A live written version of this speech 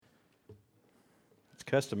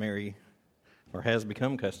customary, or has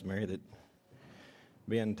become customary, that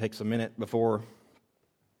Ben takes a minute before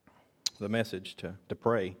the message to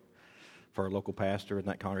pray for our local pastor in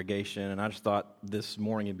that congregation. And I just thought this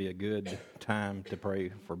morning would be a good time to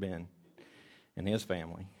pray for Ben and his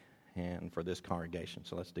family and for this congregation.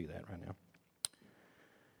 So let's do that right now.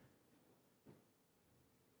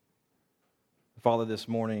 Father, this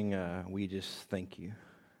morning we just thank you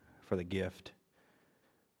for the gift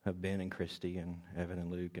of Ben and Christy and Evan and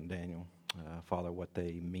Luke and Daniel. Father, what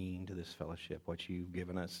they mean to this fellowship, what you've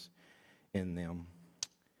given us in them,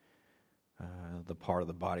 the part of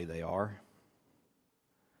the body they are,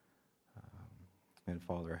 and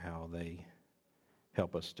Father, how they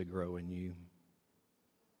help us to grow in you.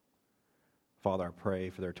 Father, I pray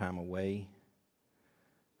for their time away.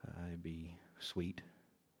 It'd be sweet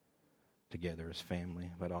together as family,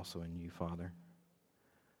 but also in you, Father.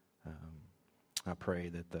 I pray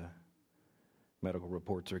that the medical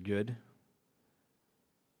reports are good,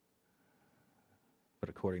 but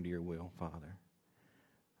according to your will, Father,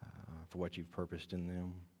 for what you've purposed in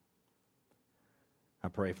them. I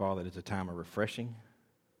pray, Father, that it's a time of refreshing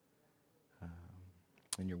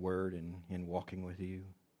in your word and in walking with you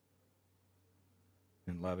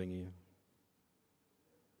and loving you.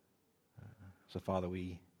 So, Father,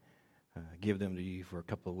 we give them to you for a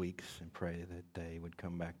couple of weeks and pray that they would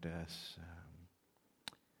come back to us.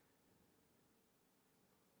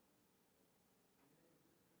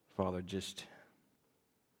 Father, just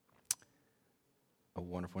a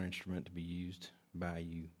wonderful instrument to be used by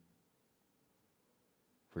you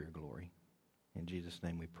for your glory. In Jesus'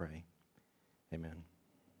 name we pray. Amen.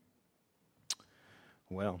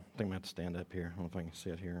 Well, I think I'm going to have to stand up here. I don't know if I can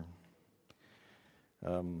sit here.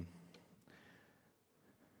 Wow,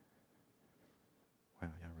 y'all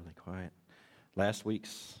really quiet. Last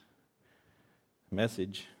week's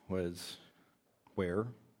message was Where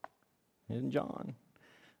is John?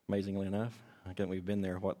 Amazingly enough. I think we've been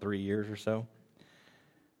there, 3 years or so?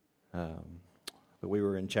 But we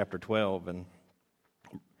were in chapter 12, and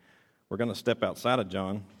we're going to step outside of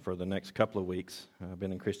John for the next couple of weeks.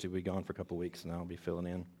 Ben and Christy will be gone for a couple of weeks, and I'll be filling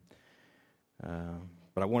in.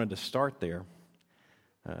 But I wanted to start there.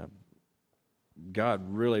 God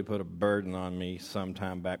really put a burden on me some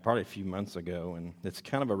time back, probably a few months ago, and it's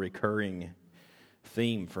kind of a recurring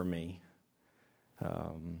theme for me.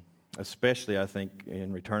 Especially, I think,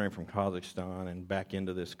 in returning from Kazakhstan and back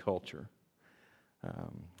into this culture.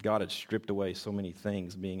 God had stripped away so many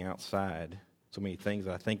things being outside, so many things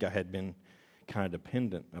that I think I had been kind of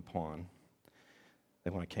dependent upon,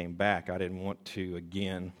 that when I came back, I didn't want to,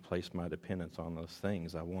 again, place my dependence on those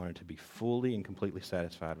things. I wanted to be fully and completely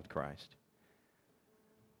satisfied with Christ.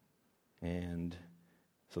 And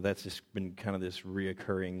so that's just been kind of this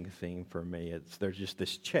reoccurring theme for me. There's just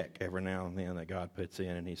this check every now and then that God puts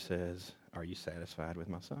in, and he says, are you satisfied with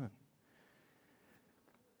my son?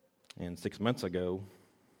 And 6 months ago,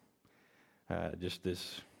 just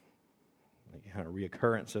this kind of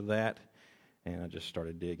reoccurrence of that, and I just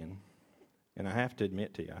started digging. And I have to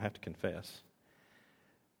admit to you, I have to confess,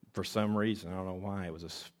 for some reason, I don't know why, it was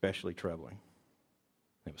especially troubling.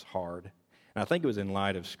 It was hard. And I think it was in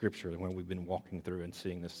light of Scripture when we've been walking through and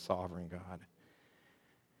seeing this sovereign God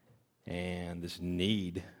and this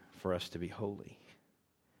need for us to be holy.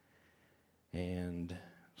 And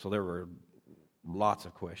so there were lots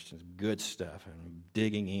of questions, good stuff, and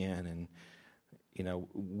digging in. And,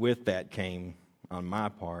 with that came, on my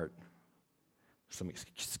part, some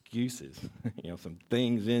excuses, some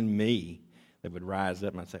things in me that would rise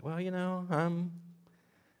up and I'd say, well,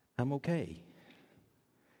 I'm okay.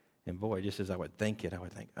 And boy, just as I would think it, I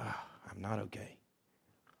would think, I'm not okay.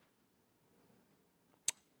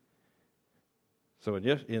 So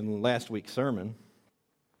in last week's sermon,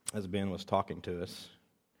 as Ben was talking to us,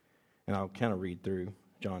 and I'll kind of read through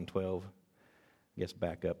John 12, I guess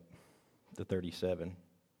back up to 37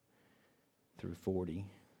 through 40.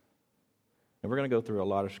 And we're going to go through a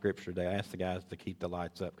lot of Scripture today. I asked the guys to keep the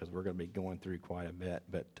lights up because we're going to be going through quite a bit,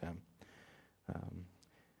 but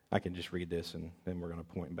I can just read this, and then we're going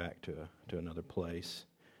to point back to another place.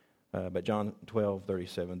 But John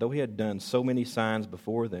 12:37, though he had done so many signs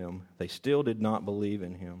before them, they still did not believe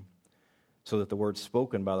in him, so that the words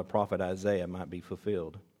spoken by the prophet Isaiah might be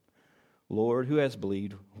fulfilled. Lord, who has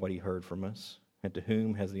believed what he heard from us, and to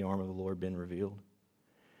whom has the arm of the Lord been revealed?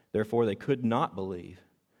 Therefore they could not believe.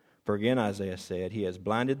 For again Isaiah said, he has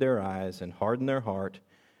blinded their eyes and hardened their heart,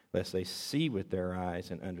 lest they see with their eyes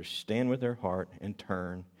and understand with their heart and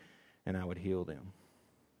turn, and I would heal them.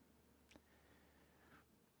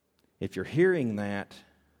 If you're hearing that,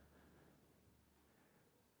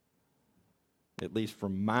 at least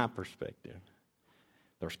from my perspective,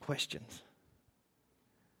 there's questions.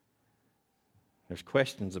 There's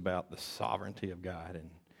questions about the sovereignty of God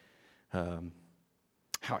and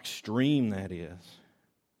how extreme that is.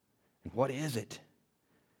 And what is it?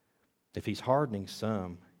 If he's hardening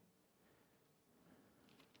some,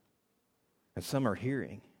 and some are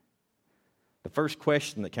hearing. The first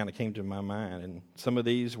question that kind of came to my mind, and some of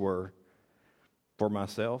these were for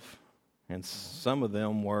myself, and some of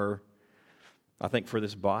them were, I think, for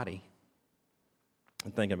this body.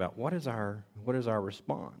 And thinking about what is our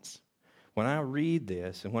response? When I read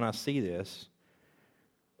this and when I see this,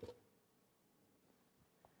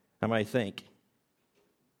 I may think,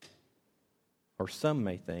 or some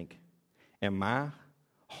may think, am I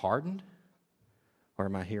hardened or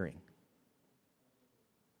am I hearing?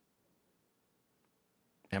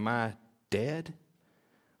 Am I dead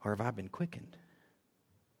or have I been quickened?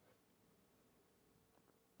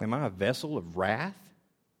 Am I a vessel of wrath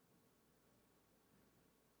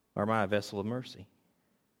or am I a vessel of mercy?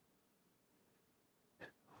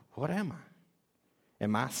 What am I?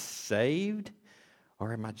 Am I saved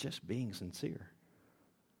or am I just being sincere?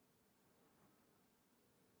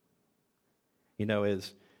 You know,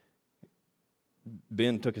 as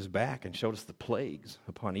Ben took us back and showed us the plagues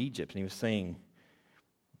upon Egypt, and he was saying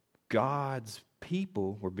God's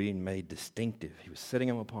people were being made distinctive. He was setting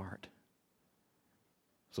them apart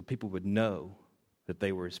so people would know that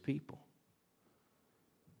they were his people.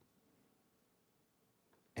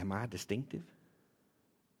 Am I distinctive?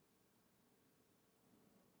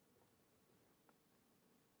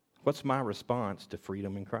 What's my response to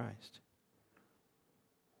freedom in Christ?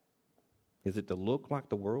 Is it to look like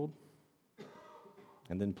the world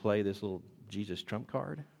and then play this little Jesus trump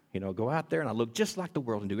card? You know, go out there and I look just like the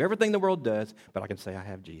world and do everything the world does, but I can say I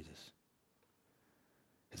have Jesus.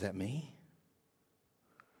 Is that me?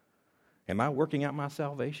 Am I working out my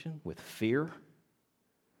salvation with fear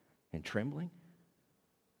and trembling?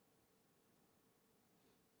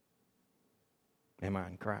 Am I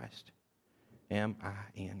in Christ? Am I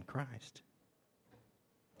in Christ?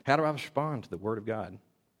 How do I respond to the Word of God?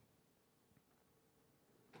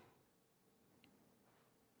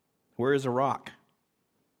 Where is a rock?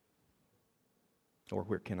 Or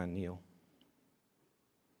where can I kneel?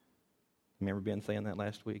 Remember Ben saying that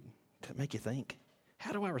last week? Does that make you think?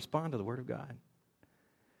 How do I respond to the Word of God?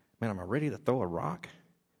 Man, am I ready to throw a rock?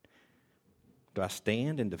 Do I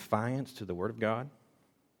stand in defiance to the Word of God?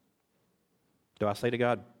 Do I say to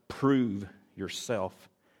God, prove yourself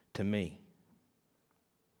to me?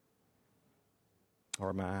 Or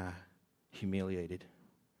am I humiliated?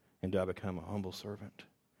 And do I become a humble servant?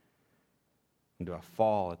 And do I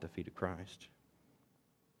fall at the feet of Christ?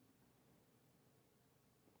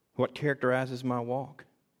 What characterizes my walk?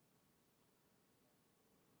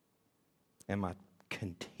 Am I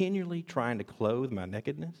continually trying to clothe my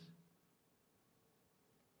nakedness?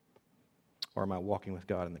 Or am I walking with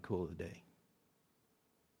God in the cool of the day?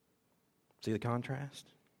 See the contrast?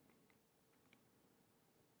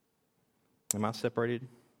 Am I separated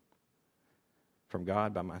from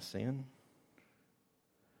God by my sin?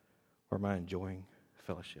 Or am I enjoying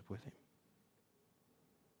fellowship with Him?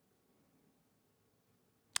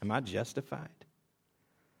 Am I justified?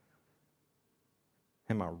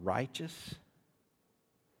 Am I righteous?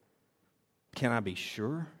 Can I be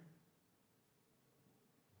sure?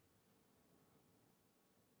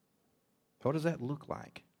 What does that look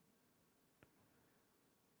like?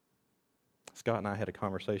 Scott and I had a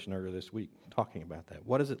conversation earlier this week talking about that.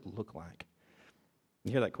 What does it look like?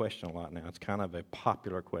 You hear that question a lot now. It's kind of a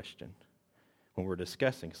popular question. When we're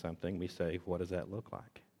discussing something, we say, what does that look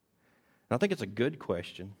like? And I think it's a good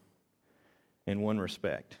question in one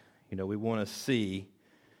respect. You know, we want to see,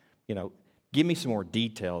 give me some more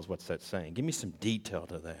details. What's that saying? Give me some detail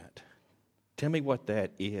to that. Tell me what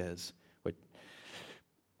that is.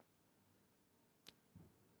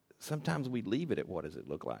 Sometimes we leave it at what does it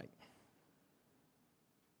look like.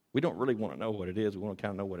 We don't really want to know what it is. We want to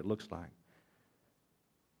kind of know what it looks like.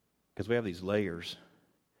 Because we have these layers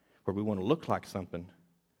where we want to look like something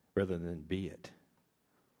rather than be it.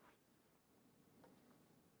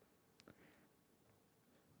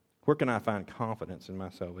 Where can I find confidence in my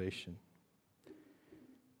salvation?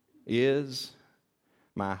 Is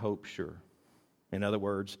my hope sure? In other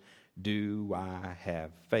words, do I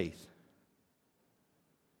have faith?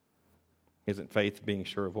 Isn't faith being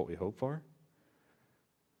sure of what we hope for?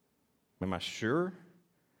 Am I sure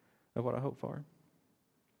of what I hope for?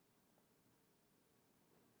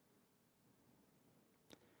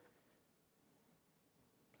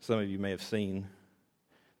 Some of you may have seen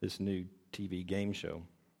this new TV game show.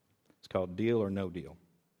 It's called Deal or No Deal.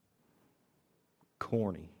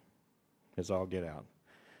 Corny as all get out.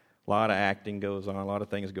 A lot of acting goes on, a lot of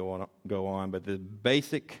things go on, but the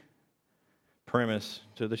basic premise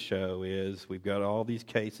to the show is we've got all these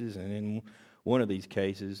cases, and in one of these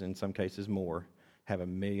cases, in some cases more, have $1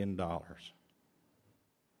 million.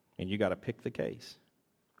 And you got to pick the case.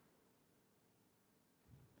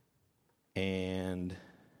 And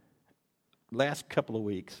last couple of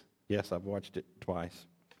weeks, yes, I've watched it twice.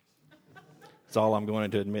 That's all I'm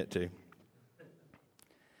going to admit to.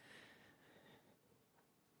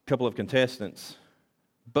 Couple of contestants,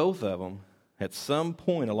 both of them, at some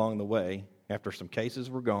point along the way, after some cases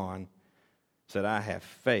were gone, said, I have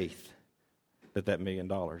faith that $1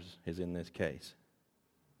 million is in this case.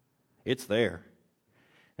 It's there.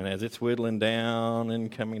 And as it's whittling down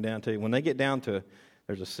and coming down to, when they get down to,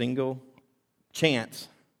 there's a single chance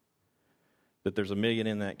that there's $1 million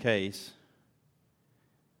in that case,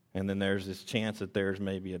 and then there's this chance that there's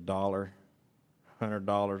maybe $1, $100,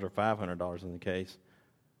 or $500 in the case.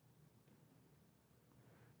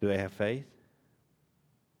 Do they have faith?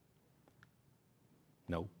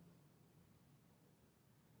 No.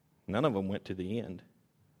 None of them went to the end.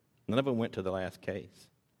 None of them went to the last case.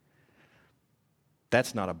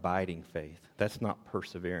 That's not abiding faith. That's not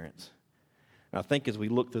perseverance. And I think as we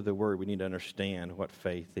look through the Word, we need to understand what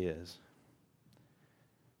faith is.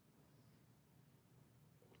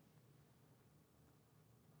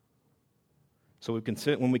 So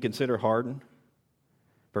when we consider hardened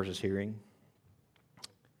versus hearing,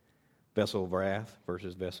 vessel of wrath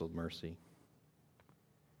versus vessel of mercy,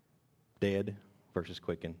 dead versus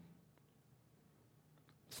quickened,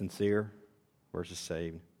 sincere versus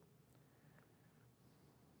saved.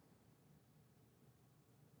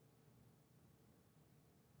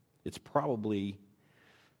 It's probably,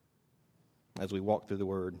 as we walk through the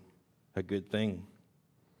Word, a good thing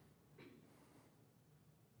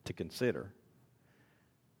to consider.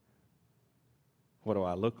 What do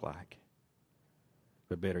I look like?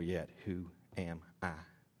 But better yet, who am I?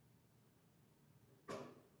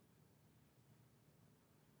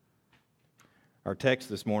 Our text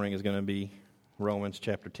this morning is going to be Romans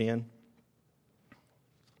chapter 10.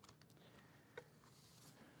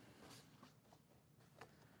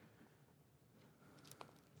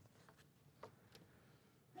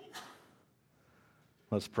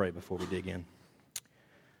 Let's pray before we dig in.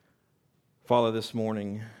 Father, this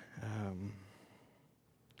morning,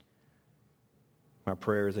 my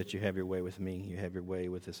prayer is that you have your way with me. You have your way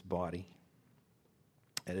with this body.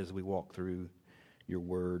 And as we walk through your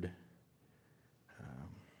word,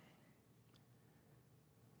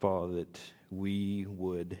 Father, that we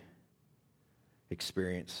would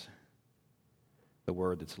experience the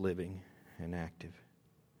word that's living and active,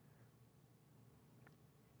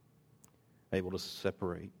 able to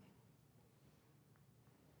separate,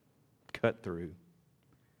 cut through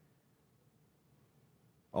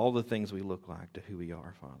all the things we look like to who we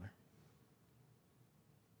are, Father.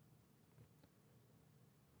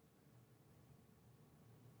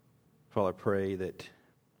 Father, I pray that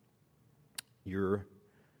your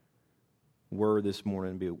word this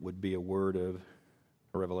morning would be a word of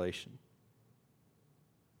revelation.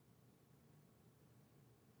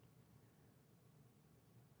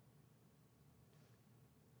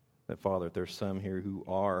 That, Father, if there's some here who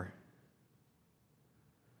are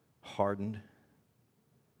hardened,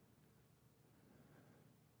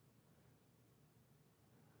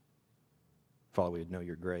 Father, we would know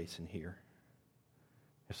your grace in here.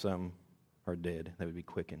 If some are dead, they would be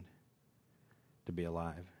quickened to be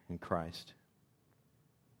alive in Christ.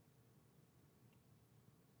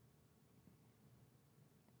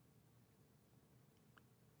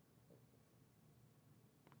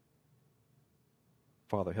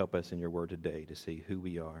 Father, help us in your word today to see who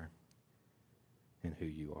we are and who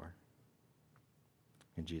you are.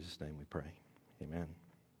 In Jesus' name we pray. Amen.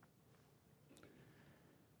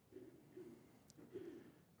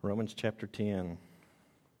 Romans chapter 10,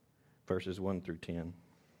 verses 1 through 10.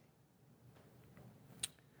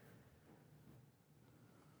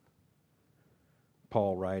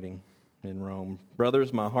 Paul writing in Rome,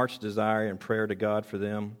 "Brothers, my heart's desire and prayer to God for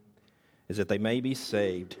them is that they may be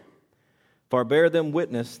saved. For I bear them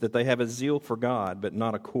witness that they have a zeal for God, but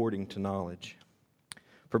not according to knowledge.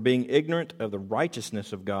 For being ignorant of the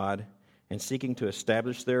righteousness of God and seeking to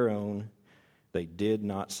establish their own, they did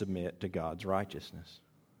not submit to God's righteousness.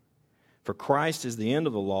 For Christ is the end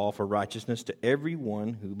of the law for righteousness to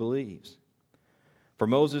everyone who believes. For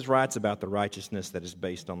Moses writes about the righteousness that is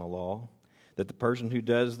based on the law, that the person who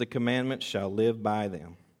does the commandments shall live by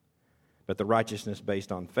them. But the righteousness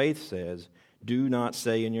based on faith says, do not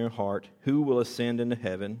say in your heart, who will ascend into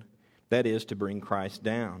heaven, that is, to bring Christ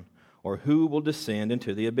down, or who will descend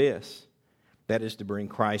into the abyss, That is to bring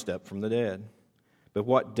Christ up from the dead. But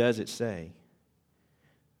what does it say?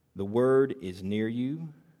 The word is near you,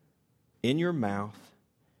 in your mouth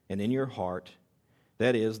and in your heart.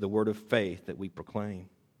 That is the word of faith that we proclaim.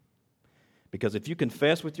 Because if you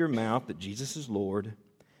confess with your mouth that Jesus is Lord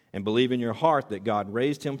and believe in your heart that God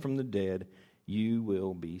raised him from the dead, you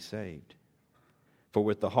will be saved. For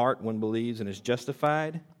with the heart one believes and is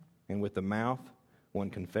justified, and with the mouth one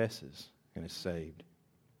confesses and is saved.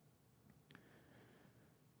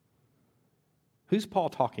 Who's Paul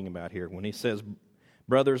talking about here when he says,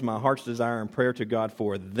 brothers, my heart's desire and prayer to God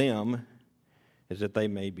for them is that they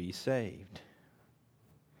may be saved?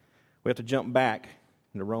 We have to jump back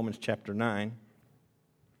into Romans chapter 9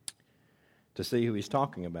 to see who he's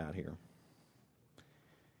talking about here.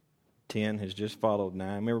 10 has just followed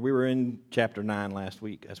 9. Remember, we were in chapter 9 last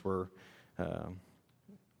week. That's where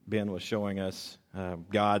Ben was showing us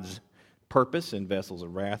God's purpose in vessels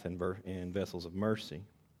of wrath and in vessels of mercy.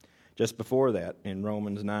 Just before that, in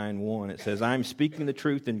Romans 9:1, it says, I'm speaking the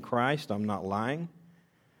truth in Christ, I'm not lying.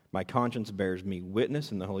 My conscience bears me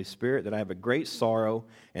witness in the Holy Spirit that I have a great sorrow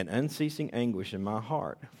and unceasing anguish in my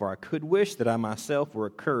heart. For I could wish that I myself were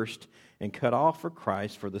accursed and cut off for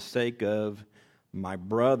Christ for the sake of my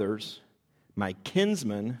brothers, my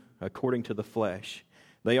kinsmen, according to the flesh.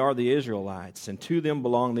 They are the Israelites, and to them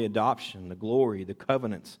belong the adoption, the glory, the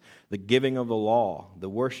covenants, the giving of the law, the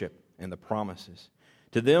worship, and the promises.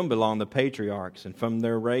 To them belong the patriarchs, and from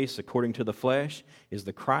their race, according to the flesh, is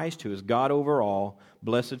the Christ who is God over all,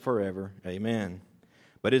 blessed forever. Amen.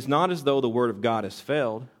 But it's not as though the word of God has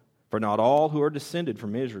failed, for not all who are descended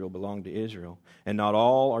from Israel belong to Israel, and not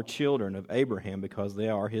all are children of Abraham because they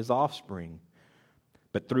are his offspring.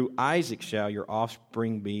 But through Isaac shall your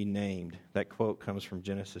offspring be named. That quote comes from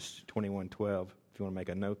Genesis 21:12, if you want to make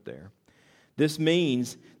a note there. This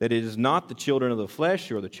means that it is not the children of the flesh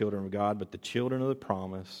who are the children of God, but the children of the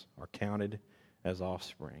promise are counted as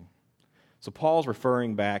offspring. So Paul's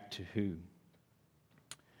referring back to who?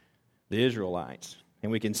 The Israelites.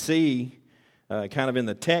 And we can see kind of in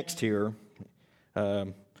the text here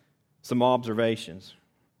some observations,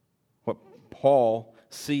 what Paul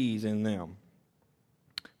sees in them.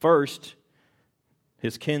 First,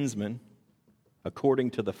 his kinsmen,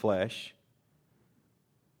 according to the flesh,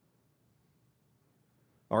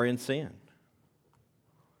 are in sin.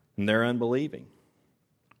 And they're unbelieving.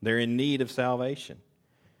 They're in need of salvation.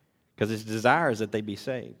 Because his desire is that they be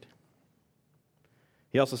saved.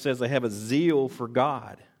 He also says they have a zeal for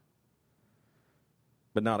God,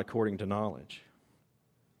 but not according to knowledge.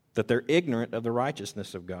 That they're ignorant of the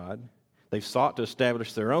righteousness of God. They've sought to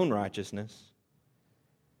establish their own righteousness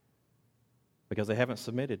because they haven't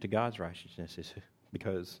submitted to God's righteousness,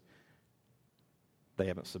 because they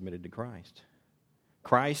haven't submitted to Christ.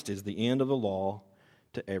 Christ is the end of the law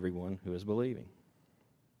to everyone who is believing.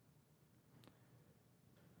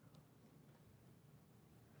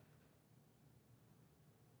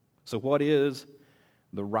 So what is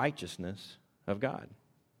the righteousness of God?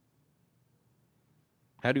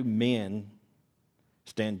 How do men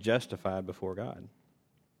stand justified before God?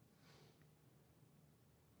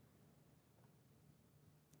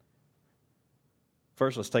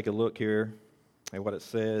 First, let's take a look here at what it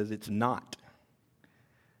says. It's not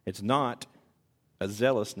a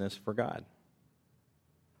zealousness for God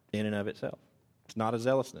in and of itself. It's not a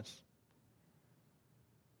zealousness.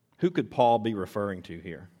 Who could Paul be referring to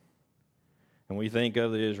here? When we think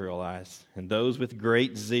of the Israelites and those with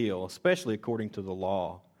great zeal, especially according to the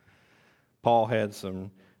law, Paul had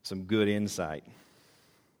some good insight.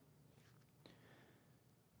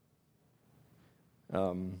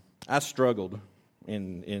 I struggled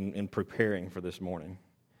in preparing for this morning.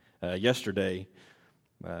 Yesterday,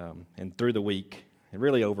 and through the week, and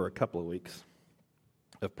really over a couple of weeks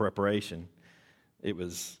of preparation, it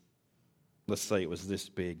was, let's say it was this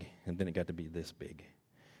big, and then it got to be this big,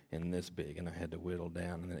 and this big, and I had to whittle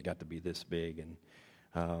down, and then it got to be this big, and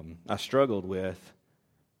I struggled with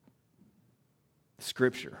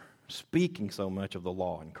Scripture, speaking so much of the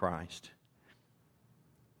law in Christ.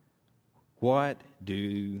 What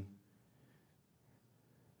do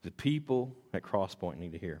the people at Crosspoint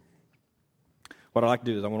need to hear? What I'd like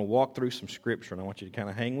to do is I want to walk through some Scripture, and I want you to kind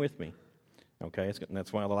of hang with me. Okay,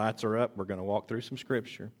 that's why the lights are up. We're going to walk through some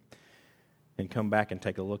Scripture and come back and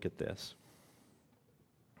take a look at this.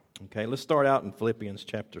 Okay, let's start out in Philippians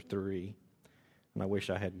chapter 3. And I wish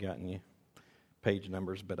I had gotten you page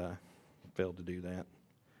numbers, but I failed to do that.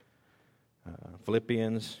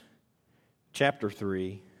 Philippians chapter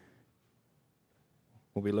 3.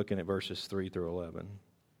 We'll be looking at verses 3 through 11.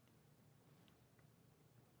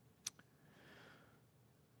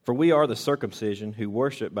 For we are the circumcision who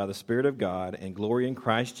worship by the Spirit of God and glory in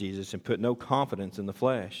Christ Jesus and put no confidence in the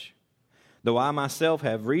flesh. Though I myself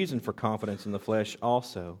have reason for confidence in the flesh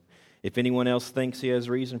also. If anyone else thinks he has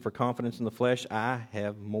reason for confidence in the flesh, I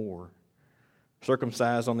have more.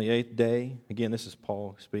 Circumcised on the 8th day, again this is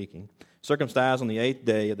Paul speaking, circumcised on the 8th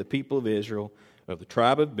day of the people of Israel, of the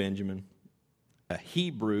tribe of Benjamin, a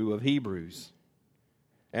Hebrew of Hebrews.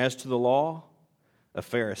 As to the law, a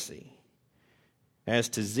Pharisee. As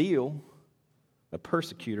to zeal, a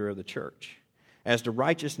persecutor of the church. As to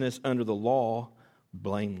righteousness under the law,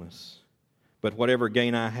 blameless. But whatever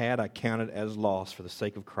gain I had, I counted as loss for the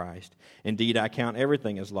sake of Christ. Indeed, I count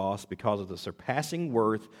everything as loss because of the surpassing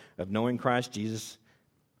worth of knowing Christ Jesus,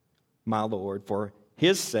 my Lord. For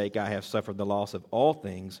his sake I have suffered the loss of all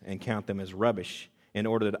things and count them as rubbish, in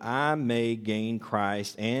order that I may gain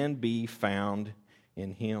Christ and be found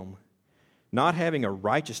in him. Not having a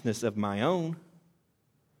righteousness of my own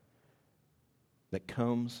that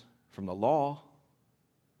comes from the law,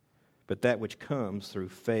 but that which comes through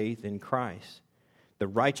faith in Christ, the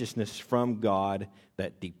righteousness from God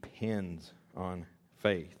that depends on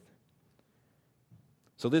faith.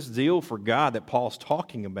 So this zeal for God that Paul's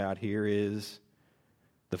talking about here is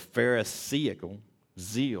the Pharisaical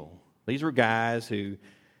zeal. These were guys who,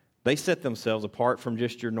 they set themselves apart from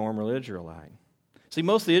just your normal Israelite. See,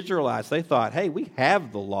 most of the Israelites, they thought, hey, we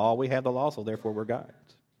have the law, so therefore we're God's.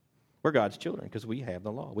 We're God's children because we have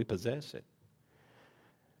the law. We possess it.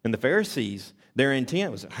 And the Pharisees, their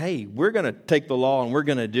intent was, hey, we're going to take the law and we're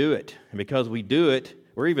going to do it. And because we do it,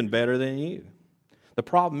 we're even better than you. The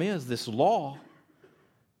problem is this law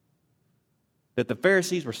that the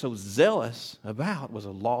Pharisees were so zealous about was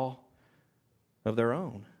a law of their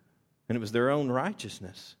own. And it was their own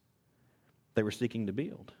righteousness they were seeking to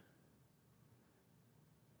build.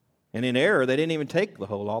 And in error, they didn't even take the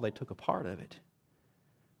whole law, they took a part of it.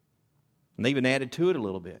 And they even added to it a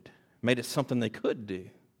little bit, made it something they could do.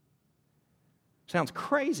 Sounds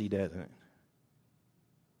crazy, doesn't it?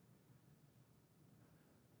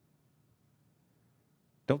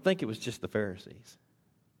 Don't think it was just the Pharisees.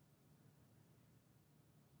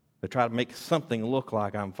 They try to make something look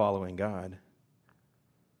like I'm following God.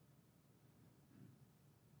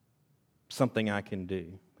 Something I can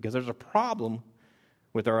do. Because there's a problem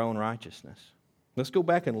with our own righteousness. Let's go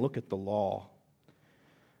back and look at the law.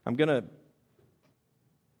 You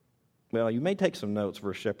may take some notes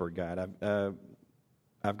for a shepherd guide.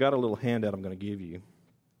 I've got a little handout I'm going to give you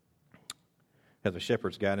as a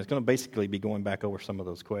shepherd's guide. It's going to basically be going back over some of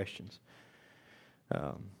those questions.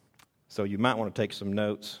 So you might want to take some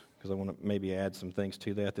notes because I want to maybe add some things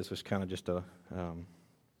to that. This was kind of just a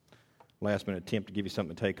last-minute attempt to give you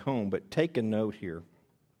something to take home. But take a note here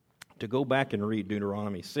to go back and read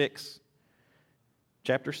Deuteronomy 6,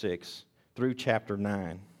 chapter 6, through chapter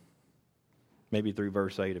 9. Maybe through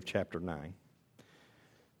verse 8 of chapter 9.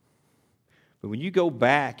 But when you go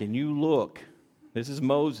back and you look, this is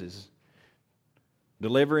Moses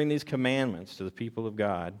delivering these commandments to the people of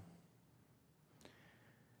God.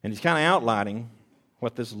 And he's kind of outlining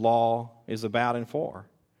what this law is about and for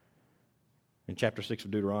in chapter 6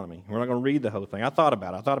 of Deuteronomy. We're not going to read the whole thing. I thought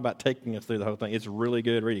about taking us through the whole thing. It's really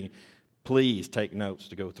good reading. Please take notes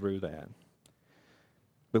to go through that.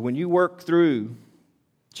 But when you work through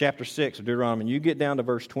chapter 6 of Deuteronomy, you get down to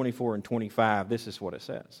verse 24 and 25, this is what it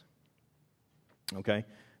says. Okay?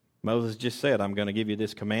 Moses just said, I'm going to give you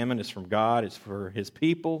this commandment. It's from God. It's for his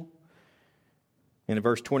people. And in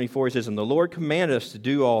verse 24, he says, And the Lord commanded us to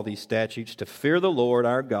do all these statutes, to fear the Lord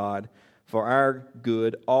our God for our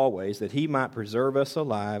good always, that he might preserve us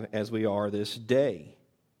alive as we are this day.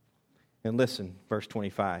 And listen, verse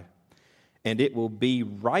 25. And it will be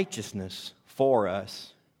righteousness for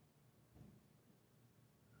us.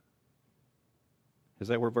 Is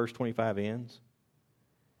that where verse 25 ends?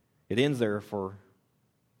 It ends there for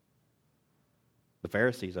the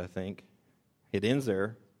Pharisees, I think. It ends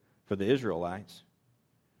there for the Israelites,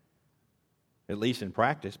 at least in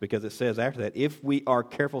practice, because it says after that, if we are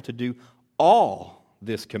careful to do all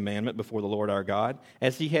this commandment before the Lord our God,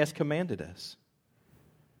 as he has commanded us.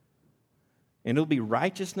 And it'll be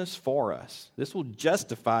righteousness for us. This will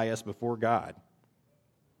justify us before God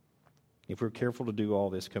if we're careful to do all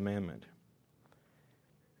this commandment.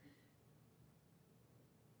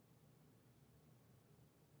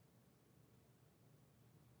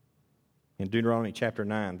 In Deuteronomy chapter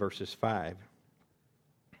 9, verses 5.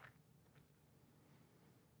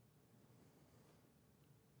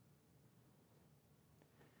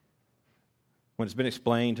 When it's been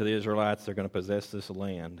explained to the Israelites they're going to possess this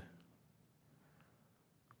land.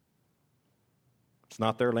 It's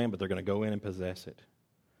not their land, but they're going to go in and possess it.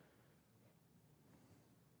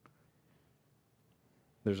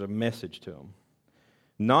 There's a message to them.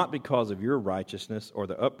 Not because of your righteousness or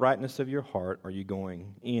the uprightness of your heart are you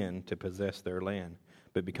going in to possess their land,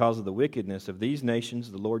 but because of the wickedness of these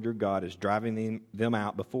nations the Lord your God is driving them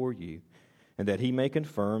out before you, and that he may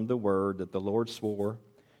confirm the word that the Lord swore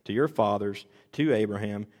to your fathers, to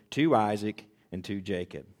Abraham, to Isaac, and to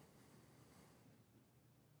Jacob.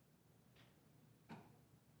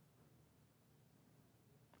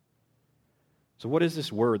 So what is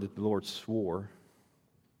this word that the Lord swore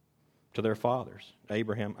to their fathers,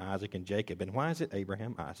 Abraham, Isaac, and Jacob? And why is it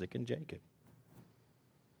Abraham, Isaac, and Jacob?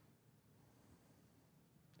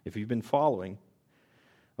 If you've been following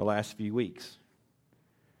the last few weeks,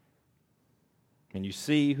 and you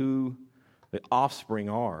see who the offspring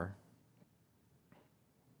are,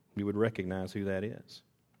 you would recognize who that is.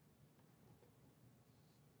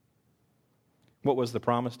 What was the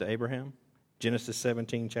promise to Abraham? Genesis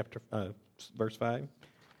 17, verse 5.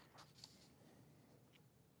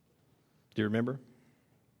 Do you remember?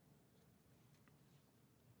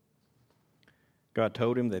 God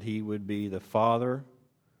told him that he would be the father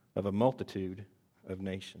of a multitude of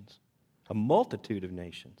nations. A multitude of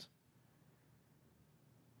nations.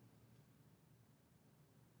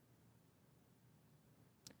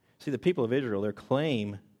 See, the people of Israel, their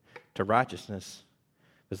claim to righteousness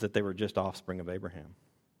is that they were just offspring of Abraham,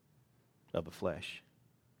 of the flesh.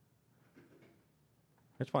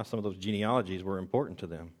 That's why some of those genealogies were important to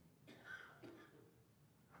them.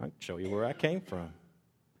 I can show you where I came from.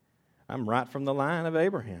 I'm right from the line of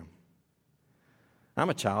Abraham.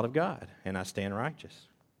 I'm a child of God, and I stand righteous.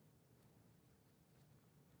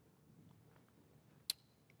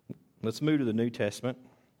 Let's move to the New Testament,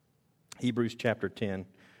 Hebrews chapter 10.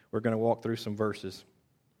 We're going to walk through some verses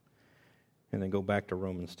and then go back to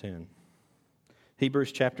Romans 10.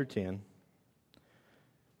 Hebrews chapter 10,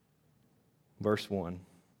 verse 1.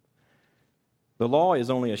 The law is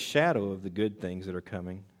only a shadow of the good things that are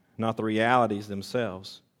coming, not the realities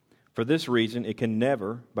themselves. For this reason, it can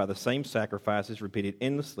never, by the same sacrifices repeated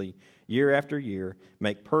endlessly year after year,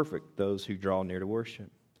 make perfect those who draw near to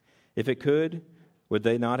worship. If it could, would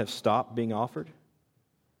they not have stopped being offered?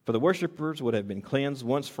 For the worshippers would have been cleansed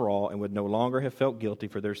once for all and would no longer have felt guilty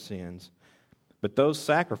for their sins. But those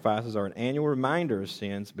sacrifices are an annual reminder of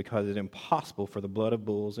sins because it is impossible for the blood of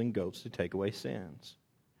bulls and goats to take away sins.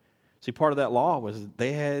 See, part of that law was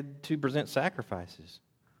they had to present sacrifices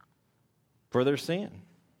for their sin.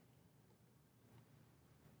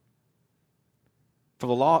 For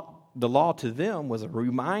the law to them was a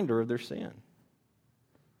reminder of their sin.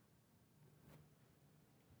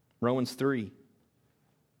 Romans 3.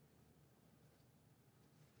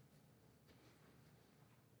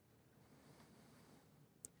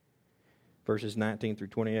 Verses 19 through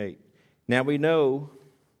 28. Now we know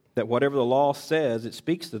that whatever the law says, it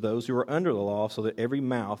speaks to those who are under the law, so that every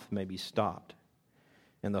mouth may be stopped,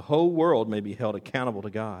 and the whole world may be held accountable to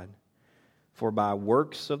God. For by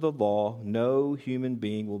works of the law, no human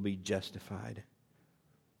being will be justified.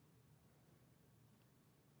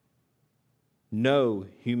 No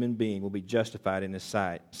human being will be justified in his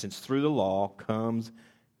sight, since through the law comes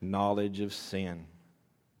knowledge of sin.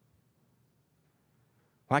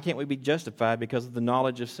 Why can't we be justified? Because of the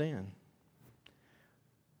knowledge of sin.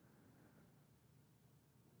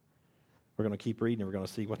 We're going to keep reading and we're going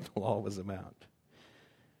to see what the law was about.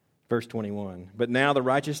 Verse 21, but now the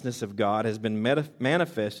righteousness of God has been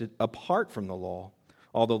manifested apart from the law.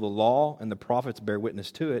 Although the law and the prophets bear witness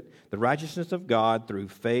to it, the righteousness of God through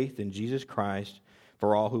faith in Jesus Christ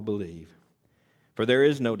for all who believe. For there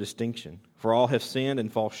is no distinction, for all have sinned and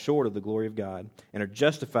fall short of the glory of God, and are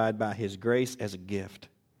justified by His grace as a gift,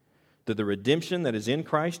 through the redemption that is in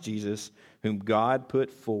Christ Jesus, whom God put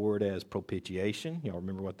forward as propitiation. Y'all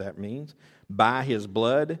remember what that means? By His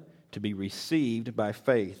blood to be received by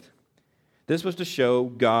faith. This was to show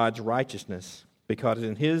God's righteousness, because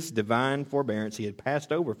in His divine forbearance He had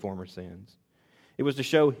passed over former sins. It was to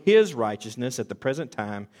show His righteousness at the present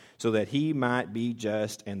time, so that He might be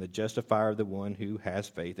just and the justifier of the one who has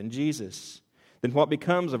faith in Jesus. Then what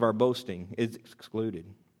becomes of our boasting is excluded.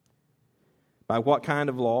 By what kind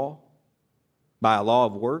of law? By a law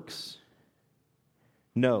of works?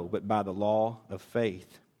 No, but by the law of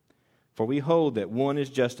faith. For we hold that one is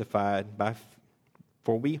justified by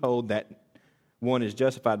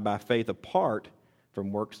faith apart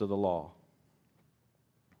from works of the law.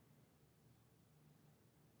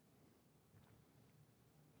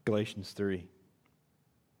 Galatians 3.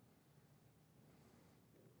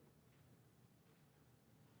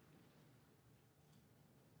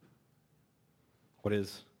 What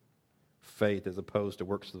is faith as opposed to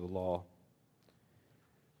works of the law?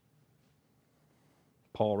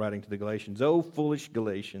 Paul writing to the Galatians, "O foolish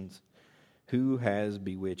Galatians, who has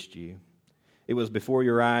bewitched you? It was before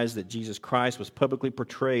your eyes that Jesus Christ was publicly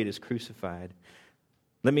portrayed as crucified.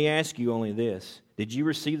 Let me ask you only this. Did you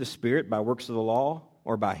receive the Spirit by works of the law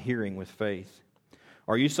or by hearing with faith?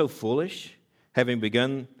 Are you so foolish? Having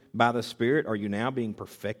begun by the Spirit, are you now being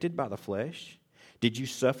perfected by the flesh? Did you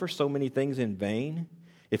suffer so many things in vain?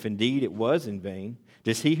 If indeed it was in vain,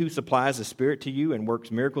 does he who supplies the Spirit to you and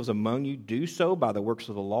works miracles among you do so by the works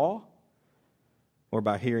of the law or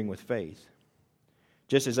by hearing with faith?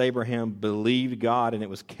 Just as Abraham believed God and it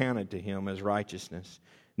was counted to him as righteousness.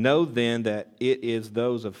 Know then that it is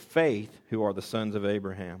those of faith who are the sons of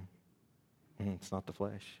Abraham." It's not the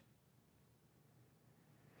flesh.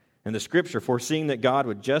 And the Scripture, foreseeing that God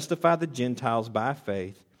would justify the Gentiles by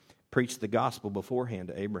faith, preached the gospel beforehand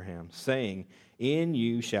to Abraham, saying, "In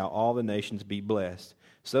you shall all the nations be blessed."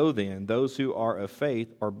 So then, those who are of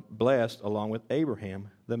faith are blessed along with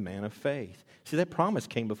Abraham, the man of faith. See, that promise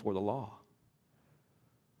came before the law.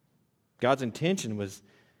 God's intention was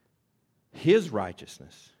his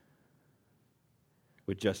righteousness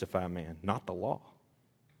would justify man, not the law.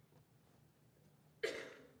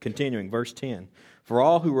 Continuing, verse 10. "For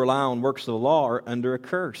all who rely on works of the law are under a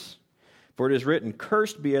curse. For it is written,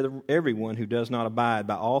 'Cursed be everyone who does not abide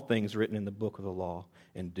by all things written in the book of the law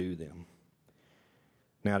and do them.'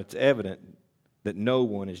 Now it's evident that no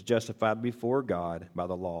one is justified before God by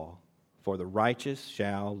the law, for the righteous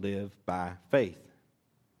shall live by faith."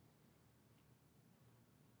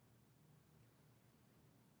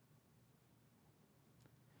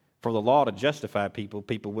 For the law to justify people,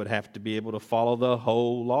 people would have to be able to follow the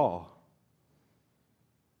whole law.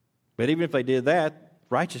 But even if they did that,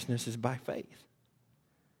 righteousness is by faith.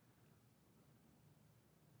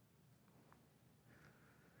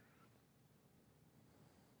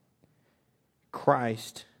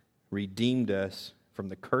 Christ redeemed us from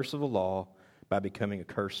the curse of the law by becoming a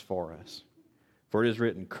curse for us. For it is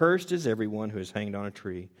written, "Cursed is everyone who is hanged on a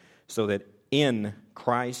tree," so that in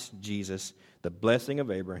Christ Jesus the blessing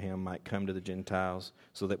of Abraham might come to the Gentiles,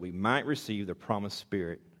 so that we might receive the promised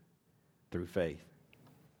Spirit through faith.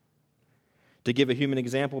 To give a human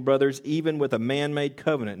example, brothers, even with a man-made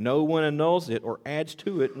covenant, no one annuls it or adds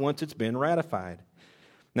to it once it's been ratified.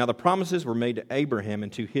 Now the promises were made to Abraham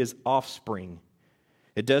and to his offspring.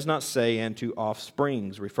 It does not say, "and to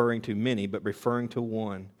offsprings," referring to many, but referring to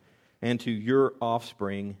one, "and to your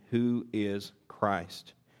offspring, who is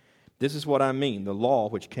Christ." This is what I mean. The law,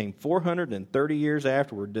 which came 430 years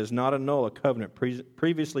afterward, does not annul a covenant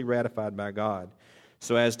previously ratified by God,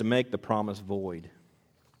 so as to make the promise void.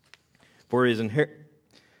 For if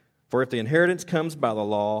the inheritance comes by the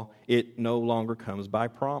law, it no longer comes by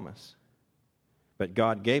promise. But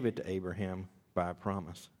God gave it to Abraham by a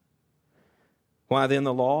promise. Why then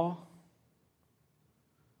the law?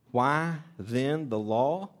 Why then the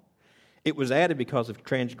law? It was added because of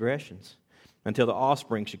transgressions, until the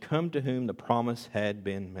offspring should come to whom the promise had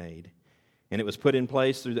been made. And it was put in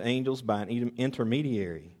place through the angels by an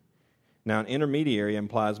intermediary. Now, an intermediary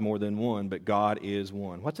implies more than one, but God is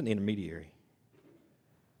one. What's an intermediary?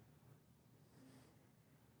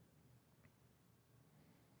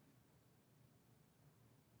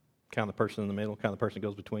 Kind of the person in the middle, kind of the person that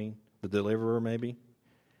goes between, the deliverer maybe.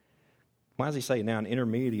 Why does he say now an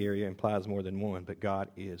intermediary implies more than one, but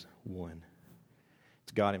God is one?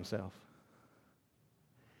 It's God himself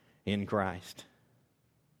in Christ.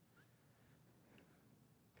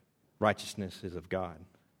 Righteousness is of God,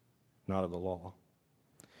 not of the law.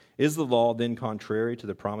 Is the law then contrary to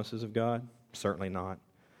the promises of God? Certainly not.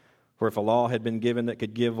 For if a law had been given that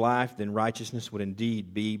could give life, then righteousness would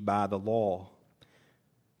indeed be by the law.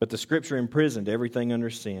 But the Scripture imprisoned everything under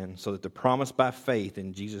sin, so that the promise by faith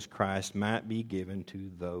in Jesus Christ might be given to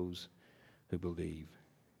those who believe.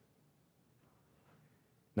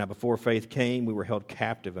 Now, before faith came, we were held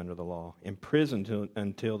captive under the law, imprisoned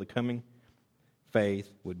until the coming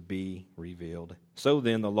faith would be revealed. So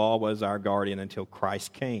then, the law was our guardian until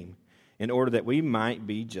Christ came, in order that we might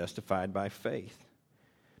be justified by faith.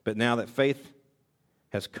 But now that faith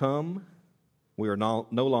has come, we are no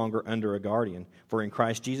longer under a guardian. For in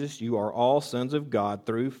Christ Jesus, you are all sons of God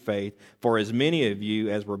through faith. For as many of you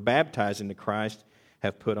as were baptized into Christ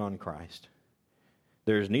have put on Christ.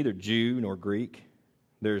 There is neither Jew nor Greek.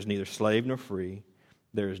 There is neither slave nor free.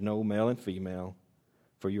 There is no male and female.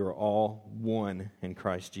 For you are all one in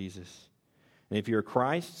Christ Jesus. And if you are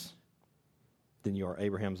Christ's, then you are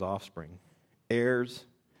Abraham's offspring, heirs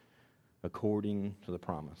according to the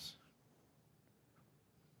promise.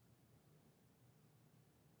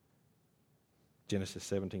 Genesis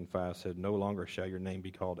 17:5 said, "No longer shall your name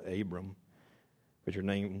be called Abram, but your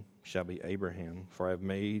name shall be Abraham, for I have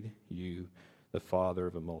made you the father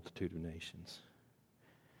of a multitude of nations.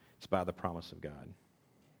 It's by the promise of God.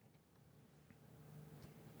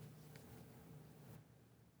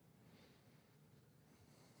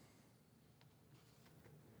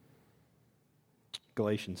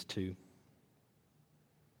 Galatians 2.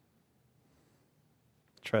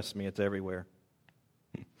 Trust me, it's everywhere.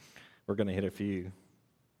 We're going to hit a few.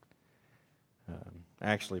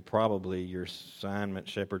 Actually, probably your assignment,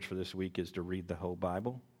 shepherds, for this week is to read the whole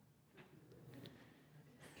Bible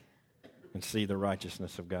and see the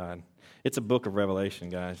righteousness of God. It's a book of Revelation,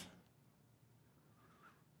 guys.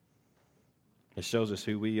 It shows us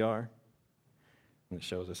who we are, and it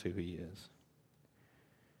shows us who He is.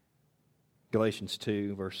 Galatians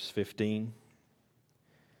 2, verse 15.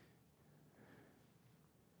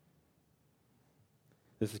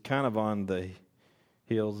 This is kind of on the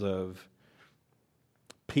heels of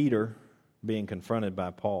Peter being confronted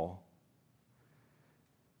by Paul.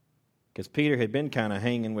 Because Peter had been kind of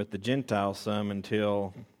hanging with the Gentiles some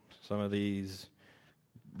until some of these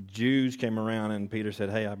Jews came around and Peter said,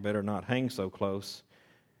 hey, I better not hang so close.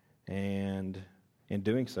 And in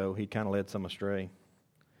doing so, he kind of led some astray.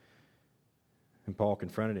 And Paul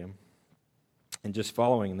confronted him. And just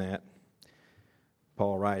following that,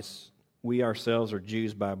 Paul writes, we ourselves are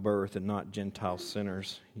Jews by birth and not Gentile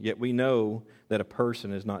sinners. Yet we know that a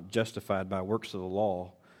person is not justified by works of the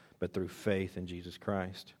law, but through faith in Jesus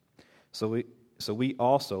Christ. So we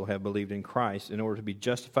also have believed in Christ in order to be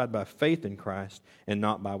justified by faith in Christ and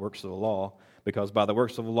not by works of the law, because by the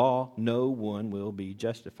works of the law no one will be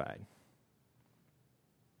justified.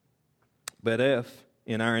 But if,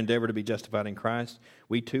 in our endeavor to be justified in Christ,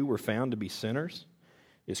 we too were found to be sinners,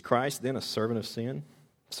 is Christ then a servant of sin?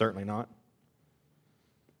 Certainly not.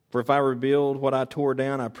 For if I rebuild what I tore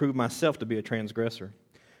down, I prove myself to be a transgressor.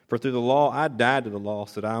 For through the law I died to the law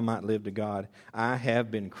so that I might live to God. I have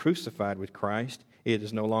been crucified with Christ. It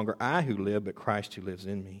is no longer I who live, but Christ who lives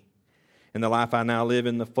in me. In the life I now live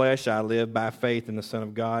in the flesh, I live by faith in the Son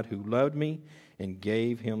of God who loved me and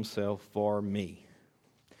gave himself for me.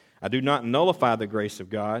 I do not nullify the grace of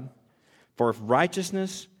God, for if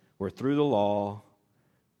righteousness were through the law,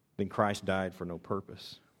 then Christ died for no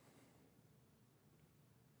purpose.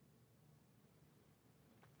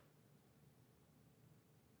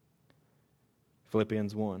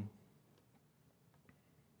 Philippians 1.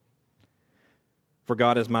 For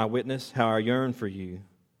God is my witness, how I yearn for you,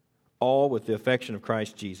 all with the affection of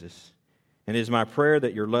Christ Jesus. And it is my prayer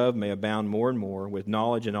that your love may abound more and more with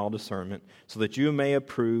knowledge and all discernment, so that you may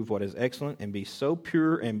approve what is excellent and be so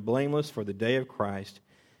pure and blameless for the day of Christ,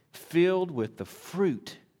 filled with the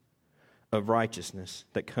fruit of righteousness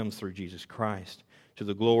that comes through Jesus Christ, to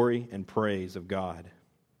the glory and praise of God.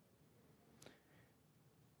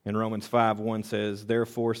 And Romans 5:1 says,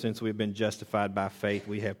 therefore, since we have been justified by faith,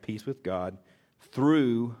 we have peace with God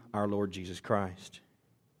through our Lord Jesus Christ.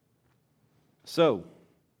 So,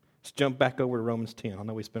 let's jump back over to Romans 10. I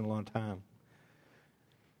know we spent a lot of time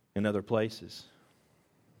in other places.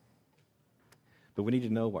 But we need to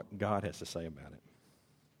know what God has to say about it.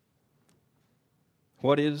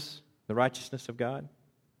 What is the righteousness of God?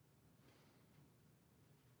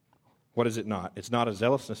 What is it not? It's not a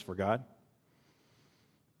zealousness for God.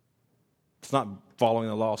 It's not following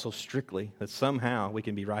the law so strictly that somehow we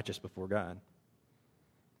can be righteous before God.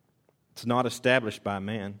 It's not established by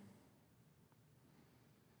man.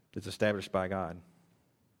 It's established by God.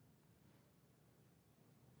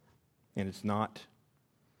 And it's not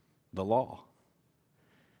the law.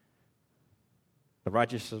 The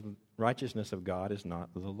righteousness of God is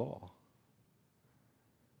not the law.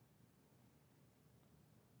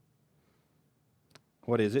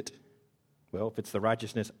 What is it? Well, if it's the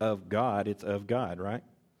righteousness of God, it's of God, right?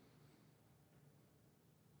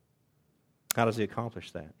 How does He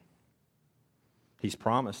accomplish that? He's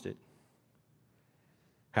promised it.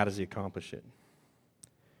 How does He accomplish it?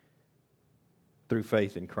 Through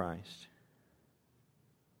faith in Christ.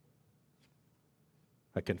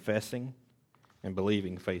 A confessing and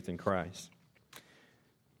believing faith in Christ.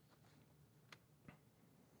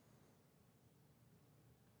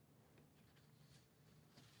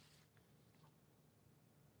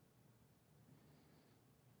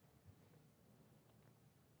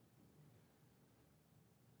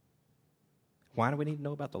 Why do we need to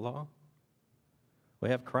know about the law? We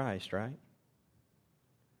have Christ, right?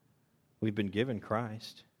 We've been given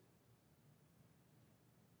Christ.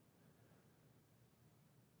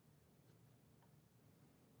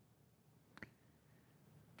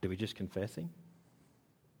 Do we just confess Him?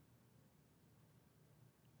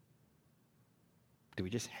 Do we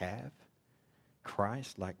just have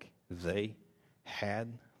Christ like they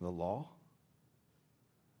had the law?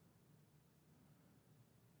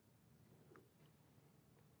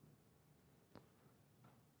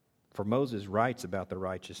 For Moses writes about the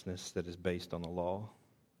righteousness that is based on the law,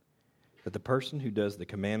 that the person who does the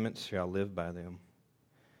commandments shall live by them.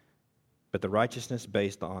 But the righteousness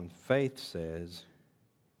based on faith says,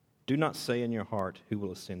 do not say in your heart, who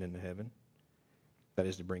will ascend into heaven? That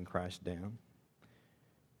is to bring Christ down.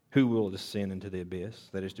 Who will descend into the abyss?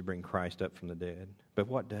 That is to bring Christ up from the dead. But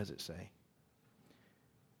what does it say?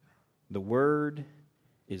 The word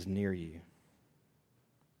is near you,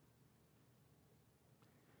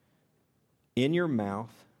 in your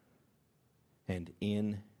mouth and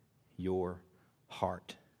in your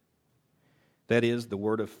heart. That is the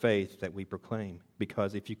word of faith that we proclaim.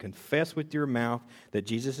 Because if you confess with your mouth that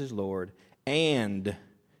Jesus is Lord and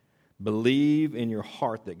believe in your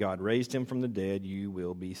heart that God raised him from the dead, you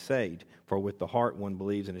will be saved. For with the heart one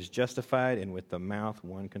believes and is justified, and with the mouth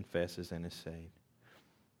one confesses and is saved.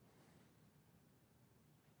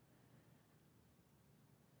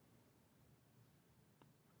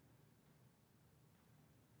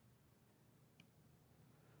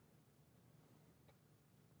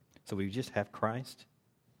 So we just have Christ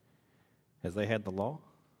as they had the law?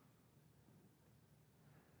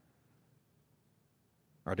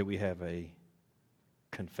 Or do we have a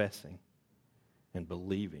confessing and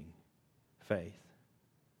believing faith?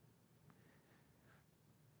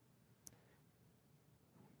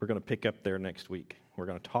 We're going to pick up there next week. We're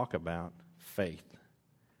going to talk about faith,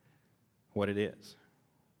 what it is.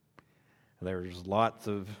 There's lots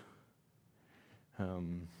of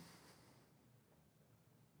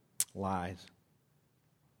lies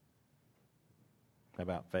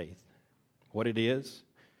about faith. What it is,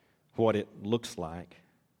 what it looks like.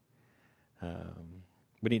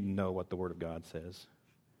 We need to know what the Word of God says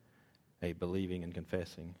a believing and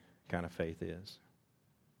confessing kind of faith is.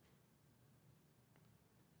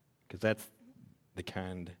 Because that's the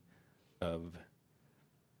kind of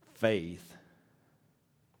faith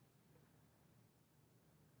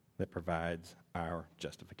that provides our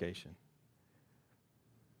justification.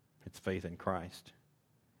 It's faith in Christ.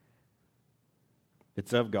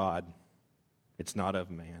 It's of God. It's not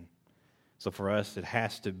of man. So for us, it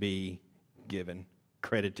has to be given,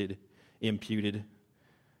 credited, imputed.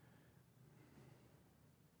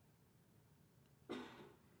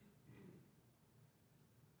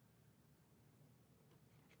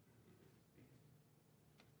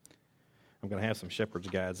 I'm going to have some shepherd's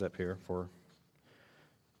guides up here for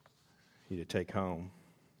you to take home.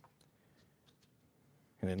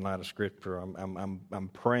 And in light of Scripture, I'm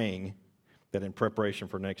praying that in preparation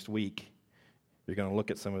for next week, you're going to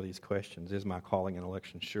look at some of these questions. Is my calling and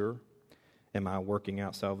election sure? Am I working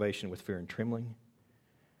out salvation with fear and trembling?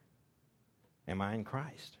 Am I in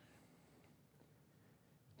Christ?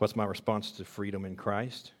 What's my response to freedom in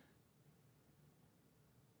Christ?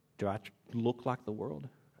 Do I look like the world?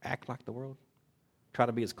 Act like the world? Try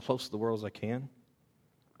to be as close to the world as I can?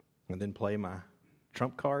 And then play my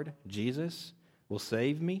trump card? Jesus will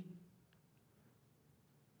save me?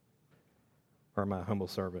 Or am I a humble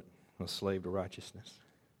servant, a slave to righteousness?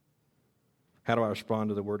 How do I respond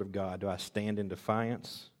to the Word of God? Do I stand in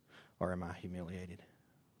defiance, or am I humiliated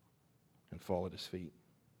and fall at His feet?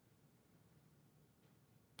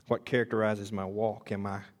 What characterizes my walk? Am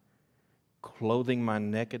I clothing my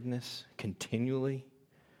nakedness continually,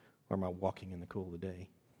 or am I walking in the cool of the day?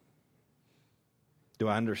 Do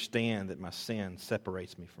I understand that my sin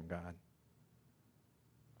separates me from God?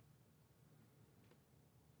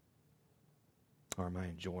 Or am I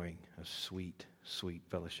enjoying a sweet, sweet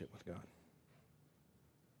fellowship with God?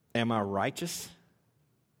 Am I righteous?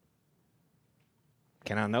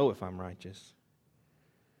 Can I know if I'm righteous?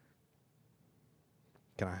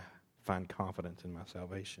 Can I find confidence in my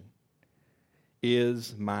salvation?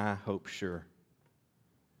 Is my hope sure?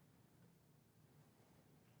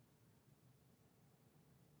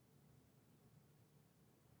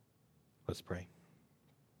 Let's pray.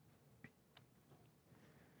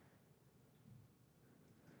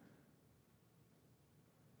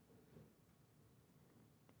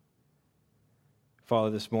 Father,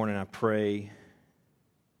 this morning I pray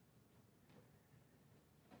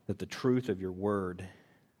that the truth of your word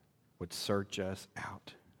would search us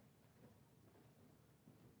out.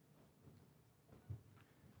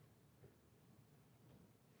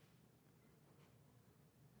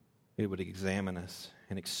 It would examine us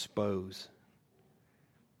and expose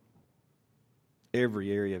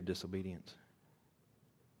every area of disobedience.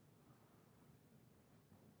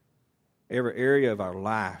 Every area of our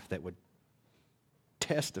life that would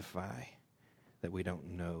testify that we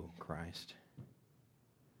don't know Christ.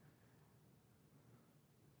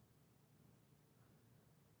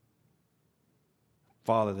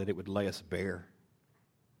 Father, that it would lay us bare.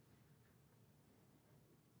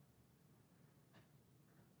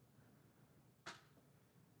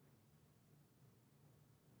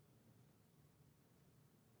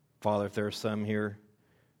 Father, if there are some here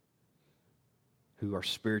who are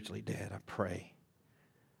spiritually dead, I pray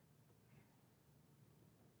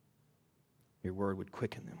your word would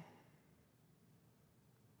quicken them.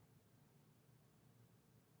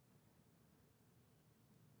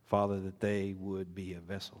 Father, that they would be a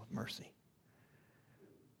vessel of mercy.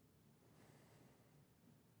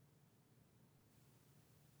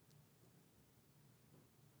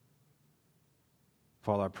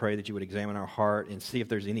 Father, I pray that you would examine our heart and see if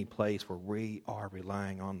there's any place where we are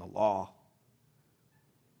relying on the law.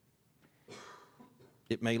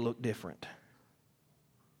 It may look different.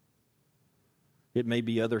 It may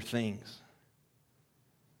be other things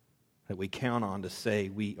that we count on to say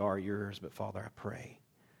we are yours, but Father, I pray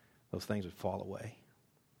those things would fall away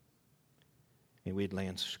and we'd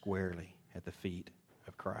land squarely at the feet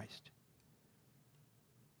of Christ.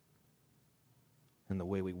 And the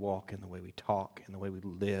way we walk and the way we talk and the way we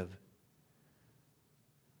live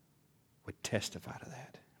would testify to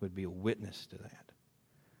that, would be a witness to that.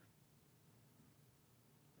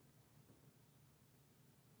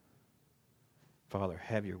 Father,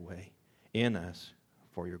 have your way in us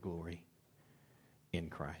for your glory in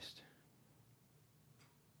Christ.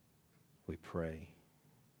 We pray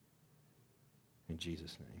in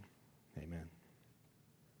Jesus' name. Amen.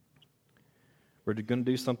 We're going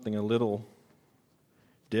to do something a little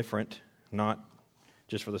different, not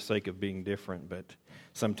just for the sake of being different, but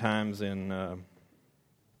sometimes in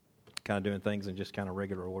kind of doing things in just kind of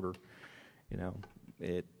regular order. You know,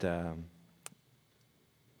 we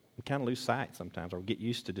kind of lose sight sometimes, or we get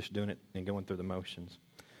used to just doing it and going through the motions.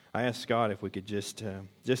 I asked Scott if we could just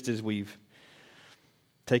as we've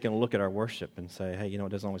taken a look at our worship and say, hey, you know, it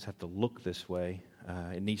doesn't always have to look this way.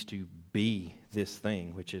 It needs to be this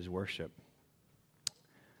thing, which is worship.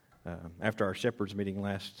 After our shepherds meeting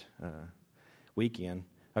last weekend,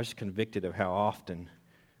 I was just convicted of how often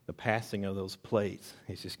the passing of those plates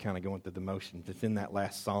is just kind of going through the motions. It's in that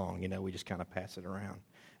last song, you know, we just kind of pass it around.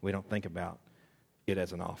 We don't think about it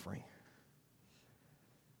as an offering.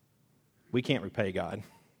 We can't repay God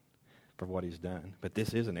for what he's done, but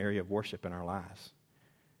this is an area of worship in our lives.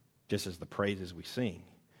 Just as the praises we sing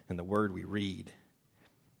and the word we read,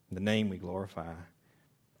 the name we glorify,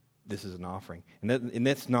 this is an offering. And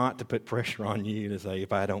that's not to put pressure on you to say,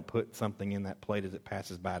 if I don't put something in that plate as it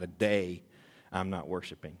passes by today, I'm not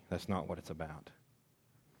worshiping. That's not what it's about.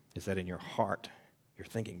 It's that in your heart, you're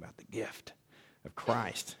thinking about the gift of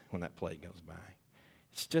Christ when that plate goes by.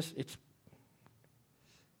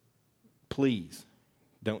 Please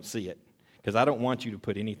don't see it. Because I don't want you to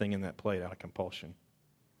put anything in that plate out of compulsion.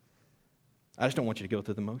 I just don't want you to go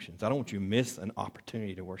through the motions. I don't want you to miss an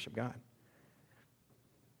opportunity to worship God.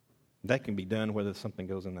 That can be done whether something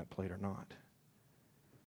goes in that plate or not.